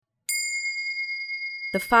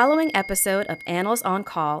The following episode of Annals on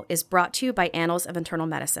Call is brought to you by Annals of Internal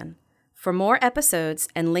Medicine. For more episodes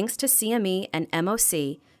and links to CME and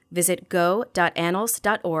MOC, visit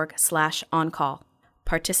go.annals.org/oncall.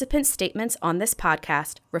 Participant statements on this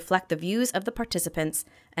podcast reflect the views of the participants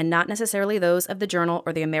and not necessarily those of the journal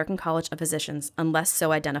or the American College of Physicians, unless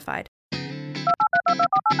so identified.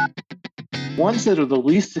 Ones that are the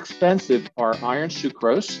least expensive are iron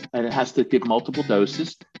sucrose, and it has to give multiple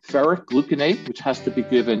doses, ferric gluconate, which has to be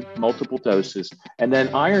given multiple doses, and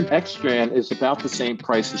then iron dextran is about the same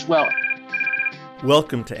price as well.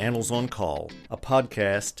 Welcome to Annals on Call, a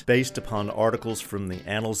podcast based upon articles from the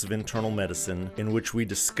Annals of Internal Medicine in which we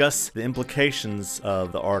discuss the implications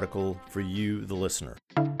of the article for you, the listener.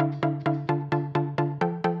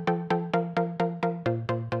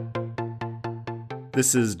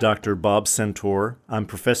 This is Dr. Bob Centor. I'm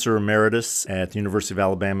Professor Emeritus at the University of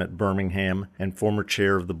Alabama at Birmingham and former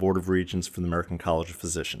chair of the Board of Regents for the American College of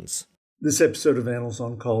Physicians. This episode of Annals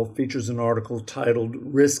on Call features an article titled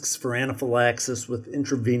Risks for Anaphylaxis with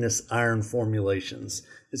Intravenous Iron Formulations.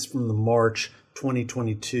 It's from the March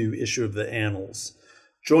 2022 issue of the Annals.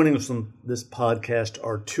 Joining us on this podcast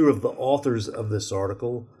are two of the authors of this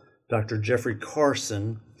article, Dr. Jeffrey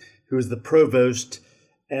Carson, who is the provost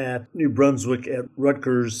at New Brunswick at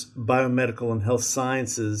Rutgers Biomedical and Health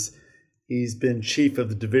Sciences. He's been chief of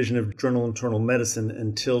the Division of Journal Internal Medicine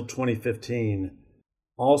until 2015.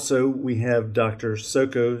 Also, we have Dr.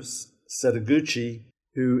 Soko Setaguchi,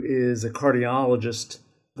 who is a cardiologist,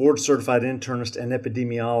 board-certified internist, and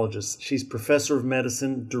epidemiologist. She's professor of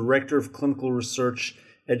medicine, director of clinical research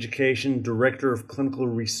education, director of clinical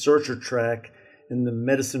researcher track in the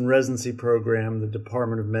medicine residency program, the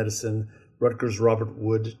Department of Medicine, Rutgers Robert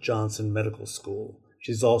Wood Johnson Medical School.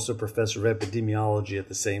 She's also professor of epidemiology at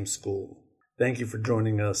the same school. Thank you for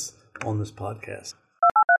joining us on this podcast.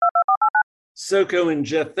 Soko and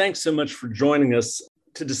Jeff, thanks so much for joining us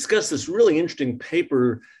to discuss this really interesting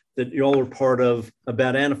paper that y'all are part of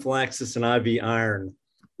about anaphylaxis and IV iron.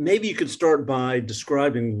 Maybe you could start by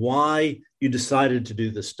describing why you decided to do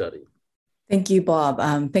this study. Thank you, Bob.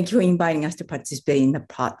 Thank you for inviting us to participate in the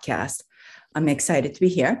podcast. I'm excited to be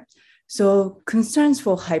here. So concerns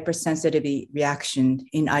for hypersensitivity reaction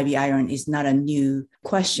in IV iron is not a new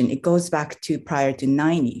question. It goes back to prior to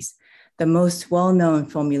 90s. The most well-known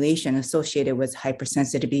formulation associated with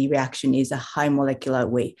hypersensitivity reaction is a high molecular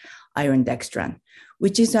weight iron dextran,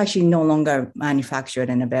 which is actually no longer manufactured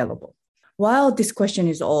and available. While this question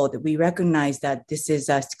is old, we recognize that this is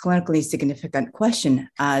a clinically significant question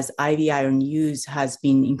as IV iron use has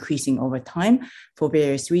been increasing over time for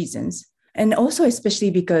various reasons. And also especially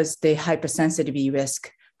because the hypersensitivity risk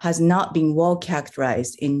has not been well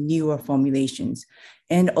characterized in newer formulations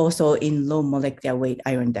and also in low molecular weight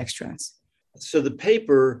iron dextrans. So the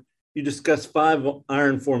paper, you discussed 5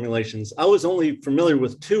 iron formulations. I was only familiar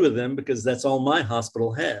with 2 of them because that's all my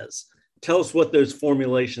hospital has. Tell us what those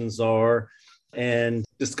formulations are and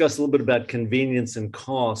discuss a little bit about convenience and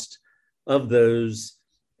cost of those.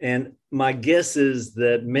 And my guess is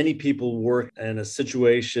that many people work in a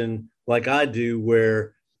situation like I do,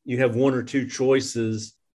 where you have 1 or 2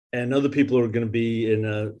 choices and other people are going to be in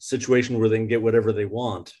a situation where they can get whatever they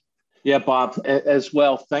want. Yeah, Bob, as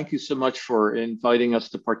well, thank you so much for inviting us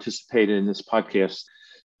to participate in this podcast.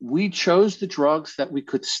 We chose the drugs that we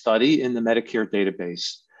could study in the Medicare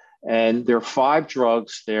database. And there are 5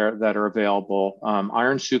 drugs there that are available: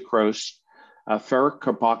 iron sucrose, ferric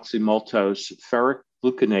carboxymaltose, ferric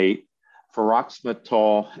gluconate,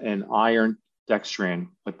 furoxamitol, and iron dextran.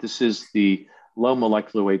 But this is the low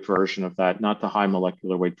molecular weight version of that, not the high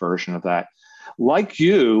molecular weight version of that. Like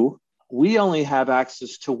you, we only have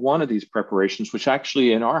access to one of these preparations, which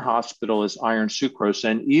actually in our hospital is iron sucrose.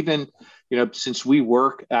 And even, since we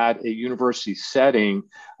work at a university setting,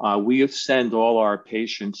 we send all our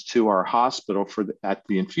patients to our hospital at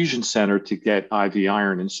the infusion center to get IV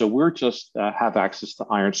iron. And so we're just have access to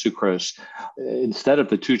iron sucrose instead of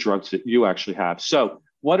the 2 drugs that you actually have. So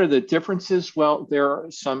what are the differences? Well, there are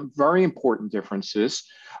some very important differences,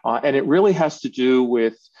 and it really has to do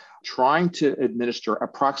with trying to administer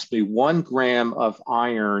approximately 1 gram of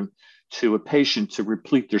iron to a patient to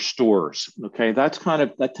replete their stores. Okay,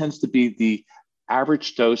 that tends to be the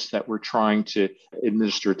average dose that we're trying to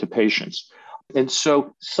administer to patients. And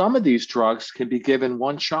so some of these drugs can be given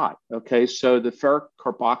 1 shot. Okay, so the ferric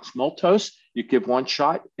carboxymaltose, you give 1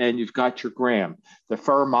 shot and you've got your gram. The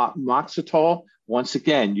ferromoxetol, once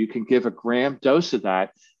again, you can give a gram dose of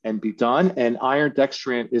that and be done. And iron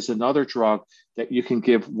dextran is another drug that you can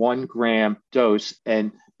give 1 gram dose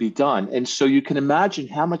and be done. And so you can imagine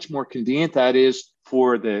how much more convenient that is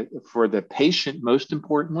for the patient, most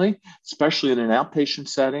importantly, especially in an outpatient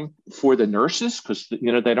setting, for the nurses, because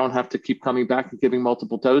they don't have to keep coming back and giving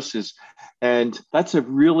multiple doses. And that's a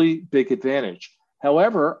really big advantage.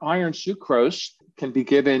 However, iron sucrose can be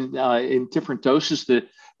given in different doses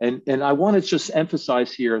and I want to just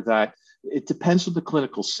emphasize here that it depends on the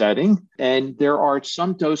clinical setting. And there are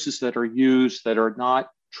some doses that are used that are not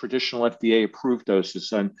traditional FDA approved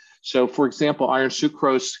doses. And so, for example, iron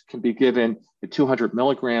sucrose can be given at 200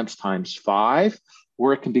 milligrams times 5,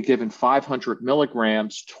 or it can be given 500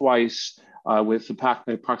 milligrams twice with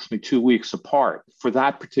approximately 2 weeks apart for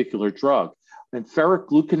that particular drug. And ferric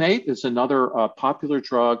gluconate is another popular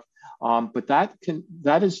drug, but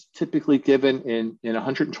that is typically given in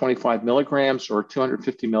 125 milligrams or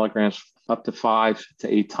 250 milligrams up to 5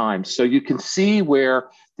 to 8 times. So you can see where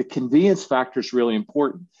the convenience factor is really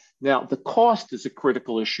important. Now, the cost is a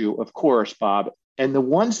critical issue, of course, Bob. And the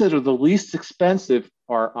ones that are the least expensive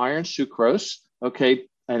are iron sucrose, okay,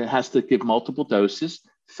 and it has to give multiple doses.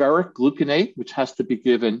 Ferric gluconate, which has to be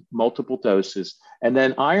given multiple doses. And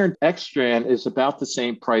then iron dextran is about the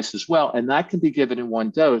same price as well. And that can be given in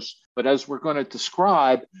one dose. But as we're going to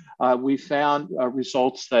describe, we found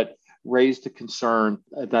results that raised a concern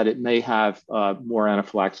that it may have more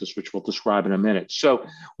anaphylaxis, which we'll describe in a minute. So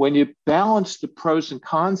when you balance the pros and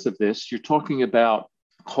cons of this, you're talking about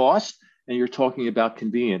cost and you're talking about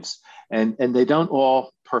convenience. And they don't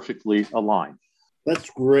all perfectly align.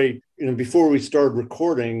 That's great. Before we started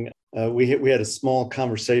recording, we had a small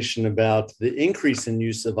conversation about the increase in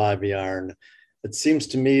use of IV iron. It seems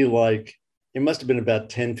to me like it must have been about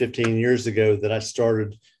 10, 15 years ago that I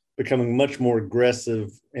started becoming much more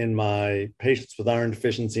aggressive in my patients with iron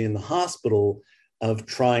deficiency in the hospital of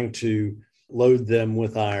trying to load them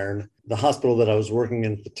with iron. The hospital that I was working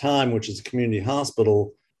in at the time, which is a community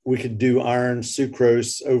hospital, we could do iron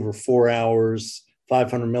sucrose over 4 hours,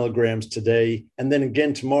 500 milligrams today, and then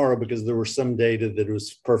again tomorrow because there was some data that it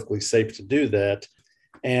was perfectly safe to do that.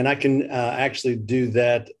 And I can actually do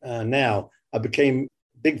that now. I became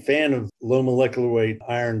a big fan of low molecular weight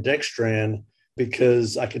iron dextran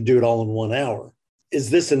because I could do it all in 1 hour. Is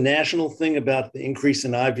this a national thing about the increase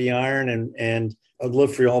in IV iron? And I'd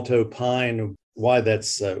love for you all to opine why that's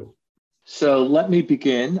so. So let me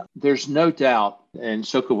begin. There's no doubt, and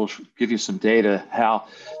Soka will give you some data, how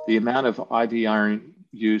the amount of IV iron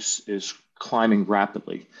use is climbing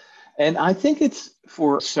rapidly. And I think it's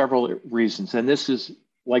for several reasons. And this is,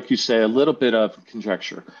 like you say, a little bit of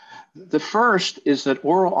conjecture. The first is that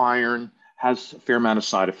oral iron has a fair amount of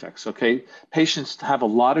side effects, okay? Patients have a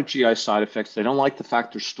lot of GI side effects. They don't like the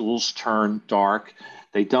fact their stools turn dark.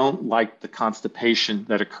 They don't like the constipation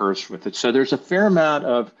that occurs with it. So there's a fair amount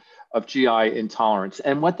of GI intolerance.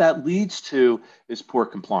 And what that leads to is poor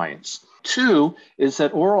compliance. 2 is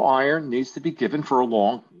that oral iron needs to be given for a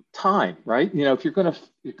long time, right? If you're going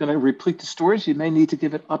to replete the stores, you may need to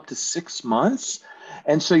give it up to 6 months.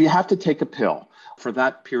 And so you have to take a pill for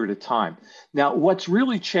that period of time. Now, what's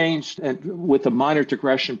really changed, and with a minor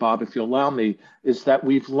digression, Bob, if you allow me, is that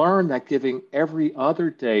we've learned that giving every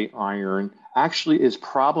other day iron actually is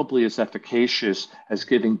probably as efficacious as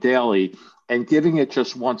giving daily, and giving it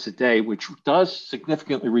just once a day, which does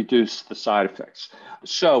significantly reduce the side effects.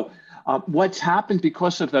 So what's happened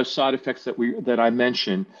because of those side effects that I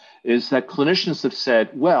mentioned is that clinicians have said,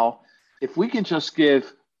 well, if we can just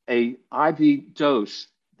give a IV dose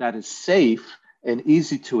that is safe and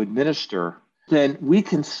easy to administer, then we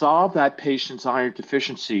can solve that patient's iron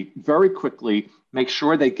deficiency very quickly, make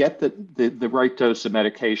sure they get the right dose of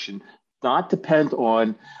medication, not depend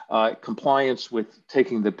on compliance with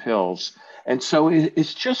taking the pills. And so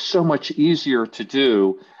it's just so much easier to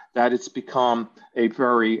do that it's become a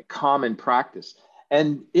very common practice.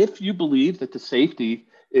 And if you believe that the safety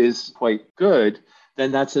is quite good,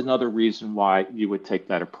 then that's another reason why you would take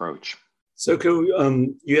that approach. So,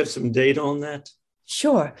 you have some data on that?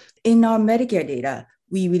 Sure. In our Medicare data,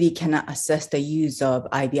 we really cannot assess the use of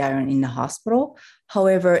IV iron in the hospital.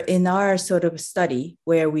 However, in our sort of study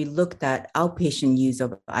where we looked at outpatient use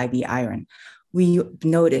of IV iron, we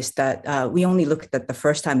noticed that we only looked at the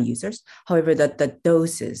first-time users. However, that the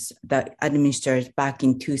doses that administered back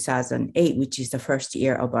in 2008, which is the first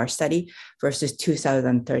year of our study, versus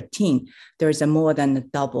 2013, there is a more than a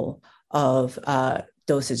double of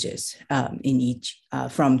dosages in each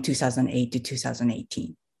from 2008 to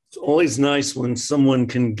 2018. It's always nice when someone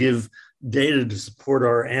can give data to support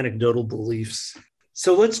our anecdotal beliefs.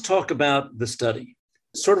 So let's talk about the study.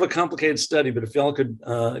 It's sort of a complicated study, but if y'all could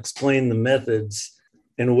explain the methods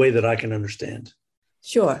in a way that I can understand.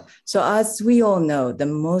 Sure. So as we all know, the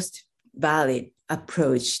most valid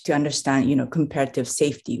approach to understand, comparative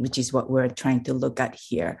safety, which is what we're trying to look at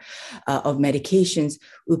here, of medications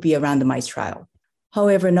would be a randomized trial.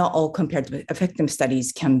 However, not all comparative effectiveness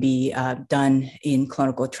studies can be done in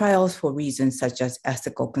clinical trials for reasons such as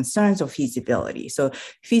ethical concerns or feasibility. So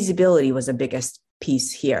feasibility was the biggest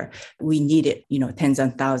piece here. We needed, tens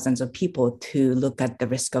and thousands of people to look at the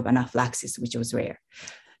risk of anaphylaxis, which was rare.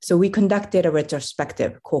 So we conducted a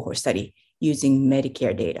retrospective cohort study using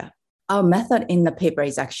Medicare data. Our method in the paper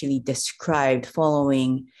is actually described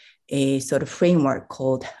following a sort of framework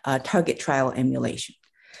called target trial emulation.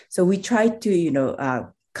 So we tried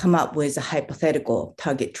to, come up with a hypothetical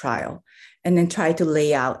target trial and then try to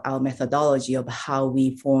lay out our methodology of how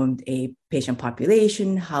we formed a patient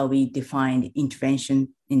population, how we defined intervention,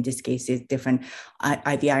 in this case, different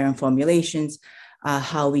IV iron formulations,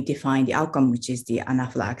 how we define the outcome, which is the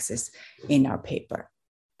anaphylaxis in our paper.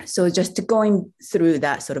 So just going through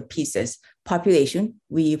that sort of pieces, population,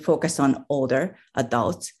 we focus on older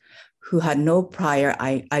adults who had no prior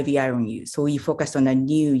IV iron use. So we focused on the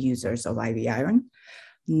new users of IV iron,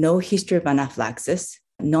 no history of anaphylaxis,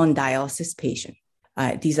 non-dialysis patient.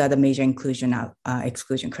 These are the major inclusion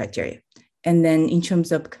exclusion criteria. And then in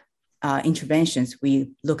terms of interventions,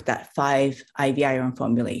 we looked at 5 IV iron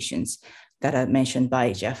formulations that I mentioned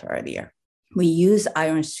by Jeff earlier. We use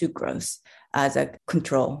iron sucrose as a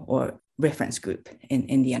control or reference group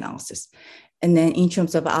in the analysis. And then in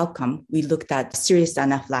terms of outcome, we looked at serious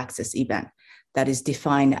anaphylaxis event that is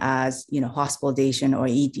defined as, hospitalization or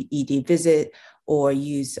ED visit or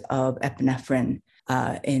use of epinephrine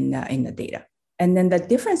in the data. And then the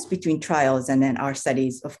difference between trials and then our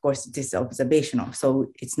studies, of course, this is observational, so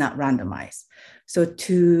it's not randomized. So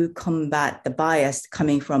to combat the bias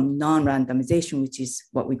coming from non-randomization, which is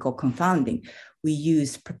what we call confounding, we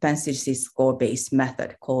use propensity score-based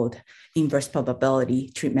method called inverse probability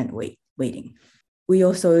treatment weighting. We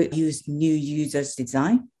also use new users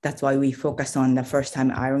design. That's why we focus on the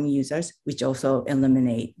first-time iron users, which also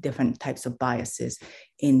eliminate different types of biases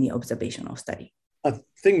in the observational study. I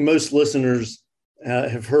think most listeners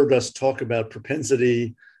have heard us talk about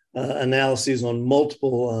propensity analyses on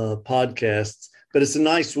multiple podcasts, but it's a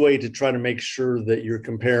nice way to try to make sure that you're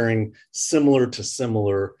comparing similar to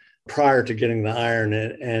similar prior to getting the iron,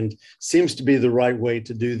 and seems to be the right way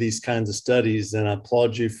to do these kinds of studies. And I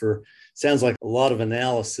applaud you for, sounds like a lot of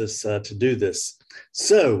analysis to do this.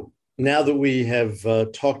 So now that we have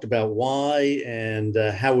talked about why and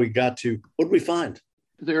how we got to, what did we find?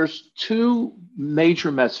 There's 2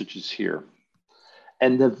 major messages here.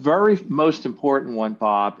 And the very most important one,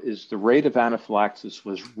 Bob, is the rate of anaphylaxis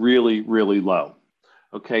was really, really low.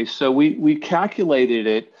 Okay, so we calculated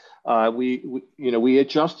it. We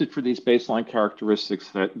adjusted for these baseline characteristics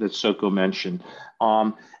that Soko mentioned,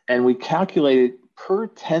 and we calculated per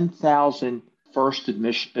 10,000 first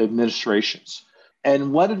administrations.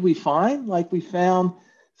 And what did we find? We found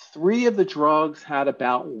 3 of the drugs had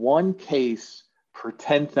about 1 case per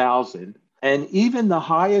 10,000. And even the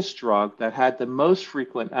highest drug that had the most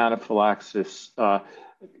frequent anaphylaxis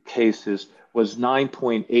cases was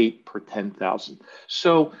 9.8 per 10,000.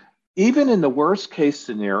 So even in the worst case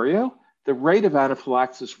scenario, the rate of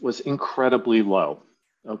anaphylaxis was incredibly low.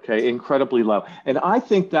 Okay, incredibly low. And I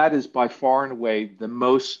think that is by far and away the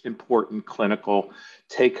most important clinical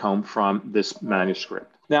take home from this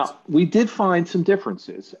manuscript. Now, we did find some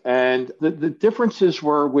differences, and the differences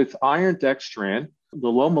were with iron dextran. The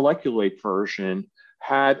low molecular weight version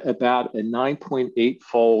had about a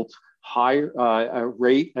 9.8-fold higher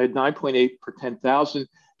rate, at 9.8 per 10,000,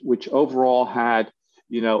 which overall had,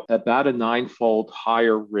 about a 9-fold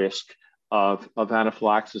higher risk of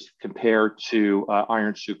anaphylaxis compared to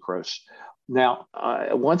iron sucrose. Now,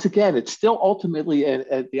 once again, it's still ultimately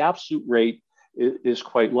at the absolute rate is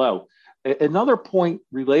quite low. Another point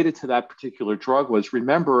related to that particular drug was,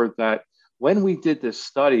 remember that when we did this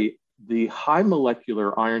study, the high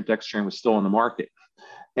molecular iron dextran was still on the market.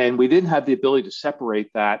 And we didn't have the ability to separate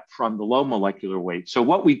that from the low molecular weight. So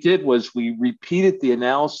what we did was we repeated the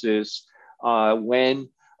analysis when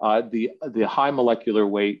the high molecular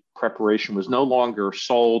weight preparation was no longer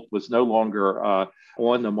sold, was no longer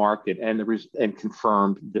on the market, and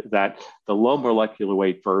confirmed that the low molecular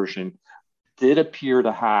weight version did appear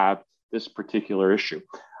to have this particular issue.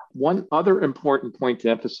 One other important point to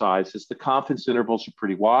emphasize is the confidence intervals are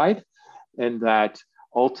pretty wide, and that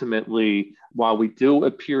ultimately, while we do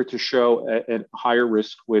appear to show a higher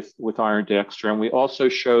risk with iron dextran, we also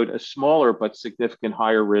showed a smaller but significant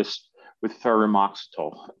higher risk with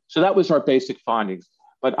ferromoxetol. So that was our basic findings.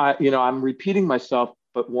 But I'm repeating myself,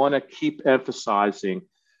 but want to keep emphasizing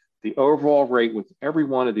the overall rate with every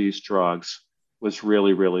one of these drugs was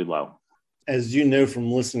really, really low. As you know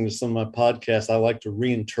from listening to some of my podcasts, I like to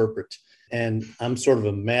reinterpret, and I'm sort of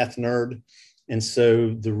a math nerd. And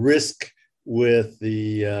so the risk with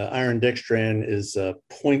the iron dextran is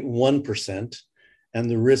 0.1%, and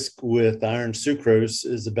the risk with iron sucrose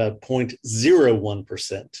is about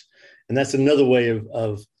 0.01%. And that's another way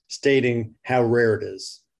of stating how rare it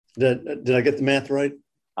is. Did I get the math right?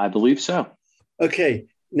 I believe so. Okay.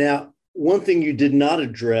 Now, one thing you did not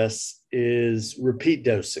address is repeat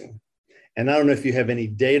dosing. And I don't know if you have any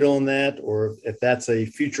data on that or if that's a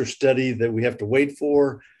future study that we have to wait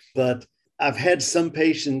for, but I've had some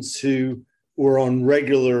patients who were on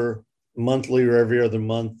regular monthly or every other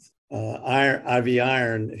month IV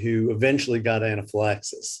iron who eventually got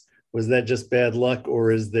anaphylaxis. Was that just bad luck,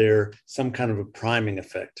 or is there some kind of a priming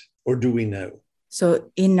effect, or do we know?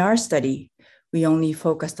 So in our study, we only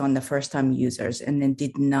focused on the first-time users and then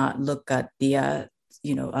did not look at the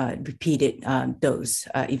repeated dose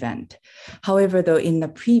event. However, though, in the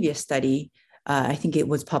previous study, I think it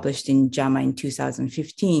was published in JAMA in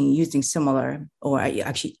 2015, using similar or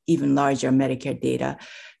actually even larger Medicare data,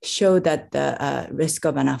 showed that the risk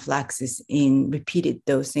of anaphylaxis in repeated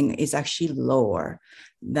dosing is actually lower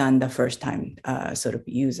than the first-time sort of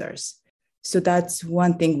users. So that's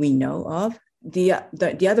one thing we know of. The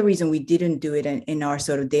other reason we didn't do it in our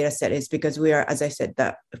sort of data set is because we are, as I said,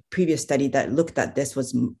 the previous study that looked at this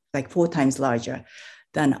was like 4 times larger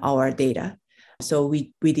than our data. So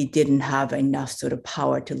we really didn't have enough sort of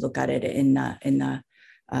power to look at it in our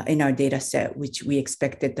data set, which we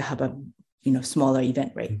expected to have a smaller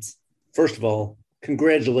event rates. First of all,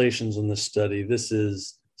 congratulations on this study. This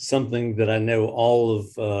is something that I know all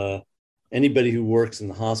of anybody who works in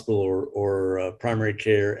the hospital or primary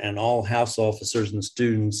care and all house officers and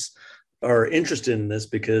students are interested in this,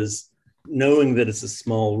 because knowing that it's a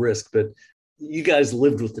small risk, but you guys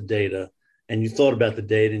lived with the data and you thought about the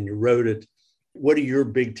data and you wrote it. What are your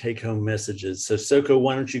big take-home messages? So Soko,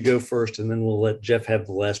 why don't you go first, and then we'll let Jeff have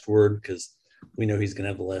the last word, because we know he's going to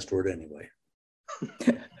have the last word anyway.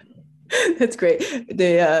 That's great.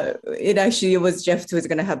 It was Jeff who was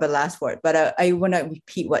going to have the last word, but I want to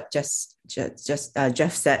repeat what Jeff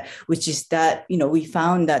said, which is that we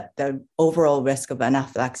found that the overall risk of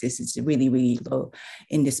anaphylaxis is really, really low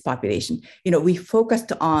in this population. We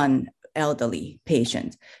focused on elderly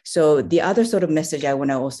patients. So the other sort of message I want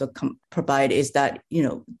to also provide is that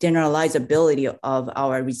generalizability of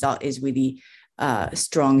our result is really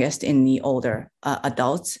strongest in the older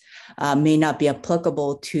adults, may not be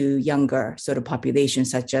applicable to younger sort of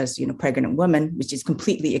populations, such as pregnant women, which is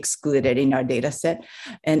completely excluded in our data set,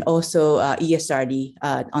 and also ESRD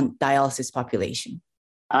on dialysis population.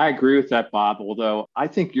 I agree with that, Bob, although I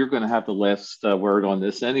think you're going to have the last word on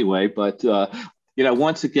this anyway. But,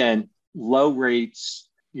 once again, low rates,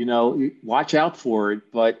 watch out for it.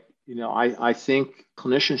 But, I think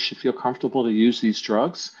clinicians should feel comfortable to use these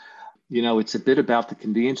drugs. It's a bit about the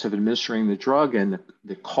convenience of administering the drug and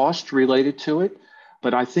the cost related to it.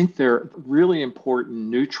 But I think they're really important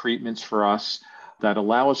new treatments for us that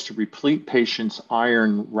allow us to replete patients'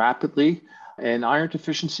 iron rapidly. And iron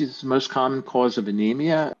deficiency is the most common cause of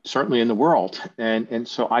anemia, certainly in the world. And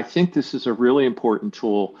so I think this is a really important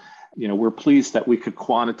tool. We're pleased that we could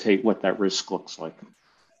quantitate what that risk looks like.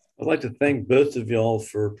 I'd like to thank both of y'all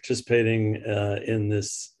for participating in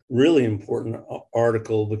this really important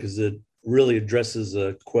article, because it really addresses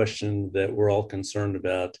a question that we're all concerned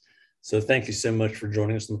about. So thank you so much for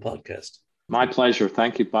joining us on the podcast. My pleasure.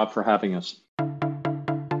 Thank you, Bob, for having us.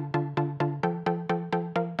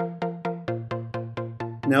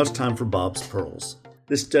 Now it's time for Bob's Pearls.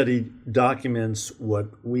 This study documents what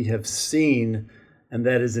we have seen, and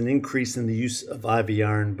that is an increase in the use of IV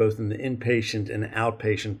iron, both in the inpatient and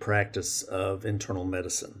outpatient practice of internal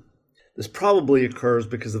medicine. This probably occurs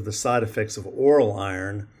because of the side effects of oral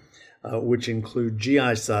iron, which include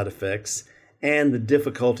GI side effects and the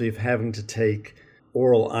difficulty of having to take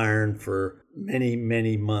oral iron for many,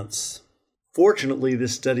 many months. Fortunately,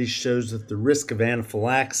 this study shows that the risk of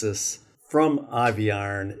anaphylaxis from IV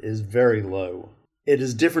iron is very low. It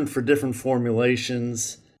is different for different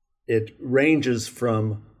formulations. It ranges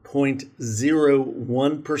from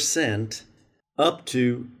 0.01% up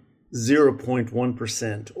to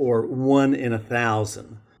 0.1%, or 1 in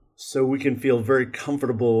 1,000. So we can feel very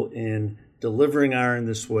comfortable in delivering iron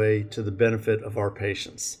this way to the benefit of our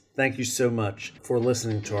patients. Thank you so much for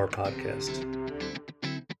listening to our podcast.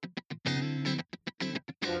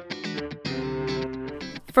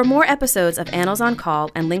 For more episodes of Annals on Call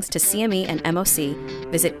and links to CME and MOC,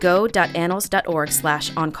 visit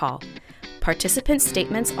go.annals.org/oncall. Participant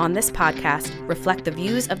statements on this podcast reflect the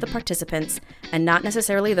views of the participants and not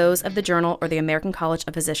necessarily those of the Journal or the American College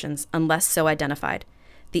of Physicians, unless so identified.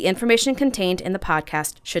 The information contained in the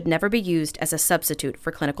podcast should never be used as a substitute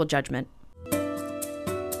for clinical judgment.